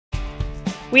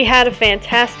We had a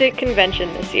fantastic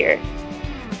convention this year.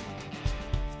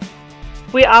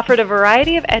 We offered a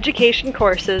variety of education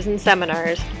courses and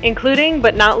seminars, including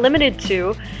but not limited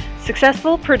to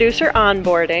successful producer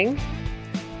onboarding,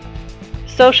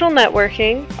 social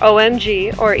networking,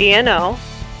 OMG or ENO,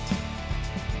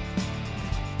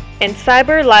 and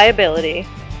cyber liability.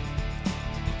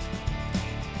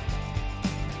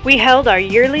 We held our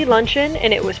yearly luncheon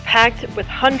and it was packed with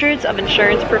hundreds of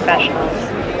insurance professionals.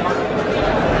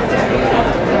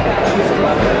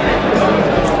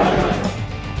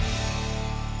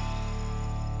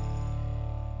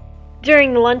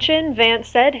 During the luncheon, Vance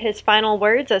said his final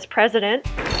words as president.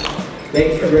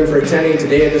 Thank you everyone for attending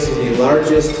today. This is the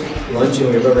largest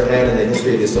luncheon we've ever had in the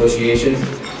history of the association.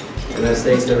 And that's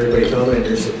thanks to everybody coming and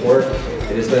your support.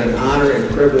 It has been an honor and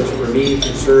privilege for me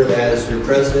to serve as your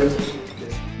president.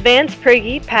 Vance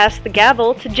Prigge passed the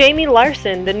gavel to Jamie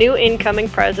Larson, the new incoming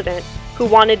president, who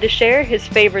wanted to share his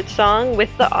favorite song with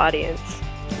the audience.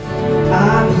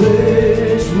 I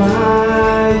pledge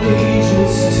my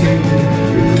allegiance to your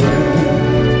flag.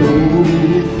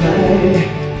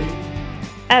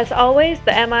 As always,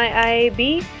 the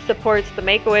MIIAB supports the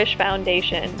Make-A-Wish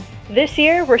Foundation. This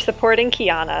year, we're supporting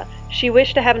Kiana. She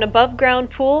wished to have an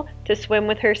above-ground pool to swim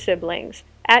with her siblings.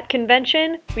 At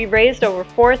convention, we raised over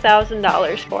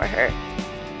 $4,000 for her.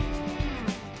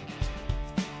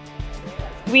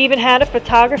 We even had a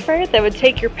photographer that would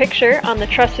take your picture on the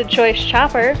Trusted Choice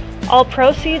Chopper. All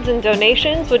proceeds and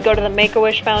donations would go to the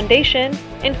Make-A-Wish Foundation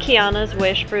and Kiana's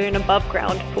wish for an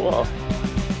above-ground pool.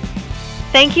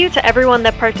 Thank you to everyone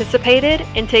that participated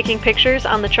in taking pictures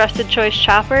on the Trusted Choice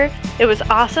Chopper. It was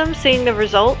awesome seeing the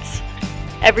results.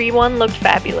 Everyone looked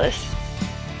fabulous.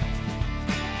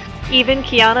 Even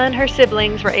Kiana and her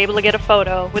siblings were able to get a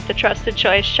photo with the Trusted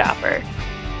Choice Chopper.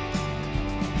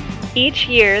 Each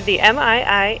year, the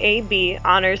MIIAB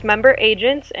honors member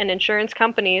agents and insurance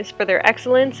companies for their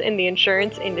excellence in the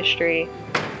insurance industry.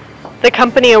 The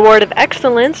Company Award of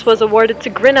Excellence was awarded to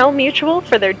Grinnell Mutual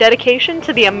for their dedication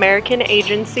to the American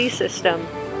agency system.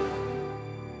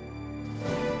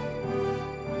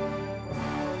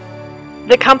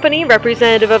 The Company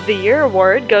Representative of the Year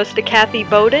Award goes to Kathy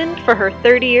Bowden for her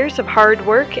 30 years of hard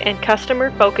work and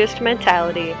customer-focused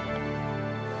mentality.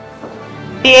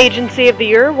 The Agency of the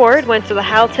Year Award went to the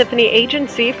Hal Tiffany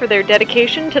Agency for their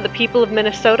dedication to the people of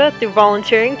Minnesota through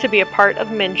volunteering to be a part of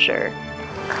MIIAB.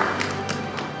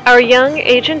 Our Young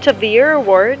Agent of the Year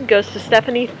Award goes to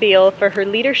Stephanie Thiel for her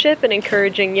leadership in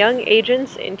encouraging young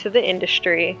agents into the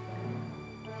industry.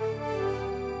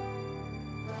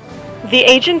 The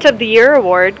Agent of the Year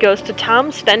Award goes to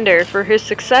Tom Stender for his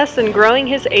success in growing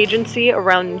his agency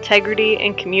around integrity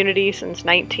and community since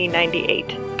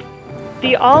 1998.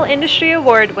 The All Industry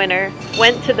Award winner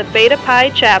went to the Beta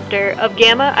Pi chapter of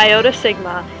Gamma Iota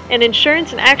Sigma, an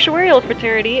insurance and actuarial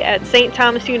fraternity at St.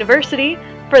 Thomas University,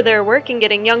 for their work in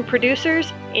getting young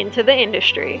producers into the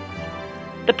industry.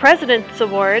 The President's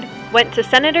Award went to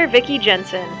Senator Vicki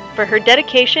Jensen for her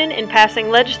dedication in passing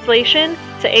legislation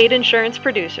to aid insurance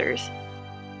producers.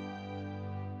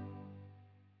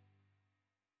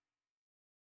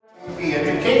 The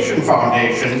Education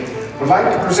Foundation would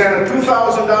like to present a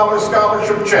 $2,000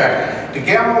 scholarship check to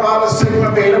Gamma Iota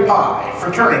Sigma Beta Pi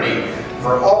fraternity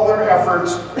for all their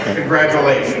efforts.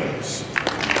 Congratulations.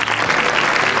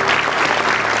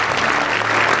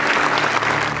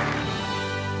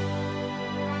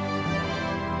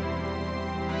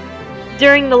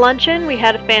 During the luncheon, we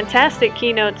had a fantastic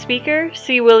keynote speaker.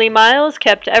 C. Willie Miles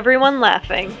kept everyone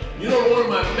laughing. You know, one of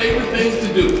my favorite things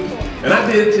to do, and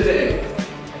I did it today,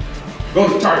 go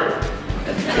to Target.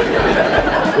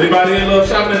 Anybody here love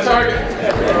shopping at Target?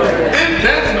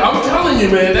 I'm telling you,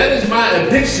 man, that is my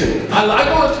addiction. I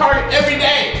go to Target every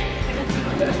day.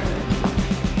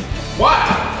 Why?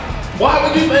 Why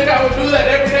would you think I would do that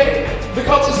every day?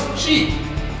 Because it's cheap.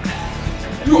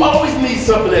 You always need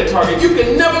something at Target. You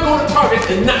can never go to Target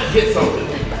and not get something.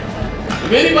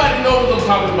 If anybody knows what I'm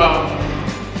talking about,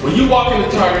 when you walk into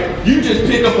Target, you just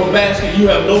pick up a basket, you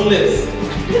have no list.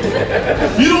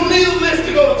 You don't need a list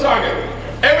to go to Target.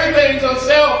 Everything's on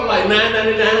sale for like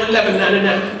 $9.99,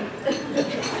 $11.99.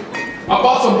 I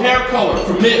bought some hair color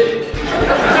from Mint.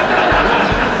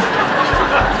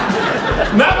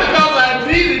 Not because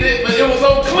I needed it, but it was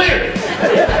on clearance.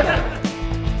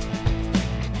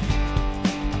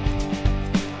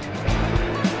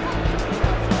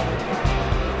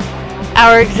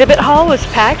 Our exhibit hall was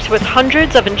packed with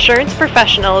hundreds of insurance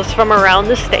professionals from around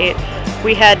the state.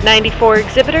 We had 94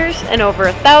 exhibitors and over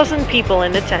 1,000 people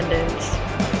in attendance.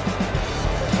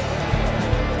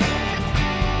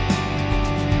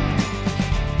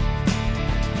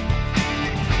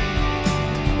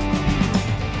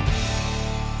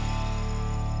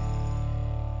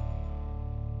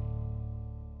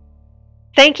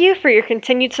 Thank you for your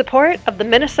continued support of the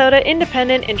Minnesota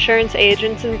Independent Insurance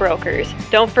Agents and Brokers.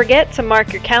 Don't forget to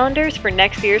mark your calendars for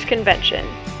next year's convention.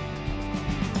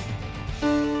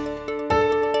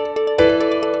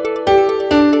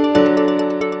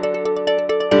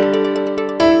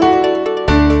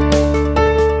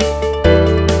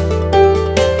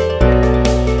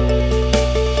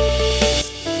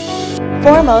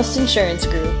 Foremost Insurance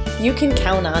Group, you can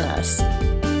count on us.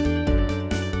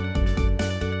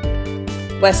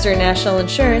 Western National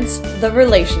Insurance, the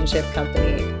relationship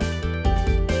company.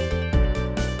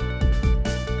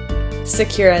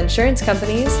 Secura Insurance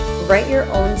Companies, write your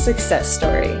own success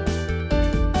story.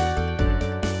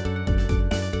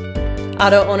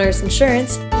 Auto Owners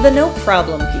Insurance, the no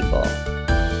problem people.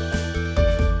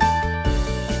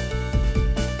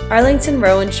 Arlington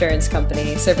Row Insurance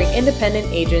Company, serving independent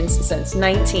agents since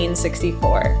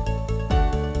 1964.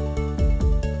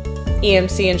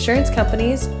 EMC Insurance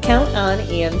Companies, count on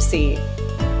EMC.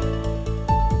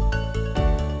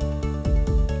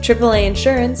 AAA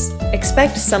Insurance,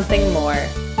 expect something more.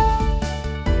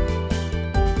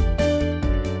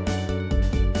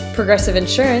 Progressive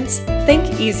Insurance,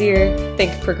 think easier,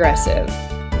 think progressive.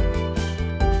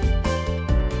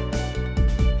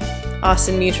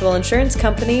 Austin Mutual Insurance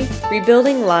Company,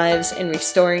 rebuilding lives and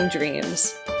restoring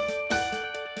dreams.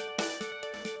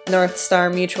 North Star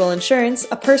Mutual Insurance,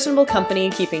 a personable company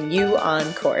keeping you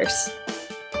on course.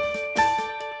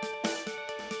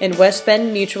 And West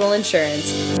Bend Mutual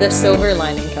Insurance, the silver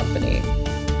lining company.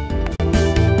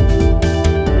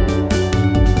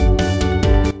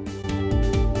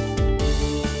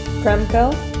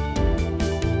 Premco,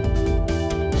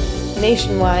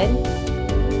 Nationwide,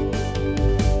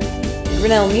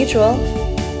 Grinnell Mutual,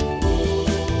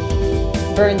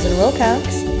 Burns &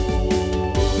 Wilcox,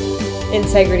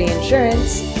 Integrity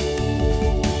Insurance,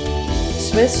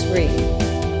 Swiss Re,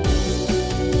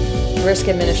 Risk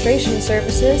Administration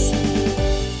Services,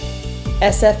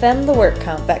 SFM the Work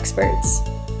Comp Experts.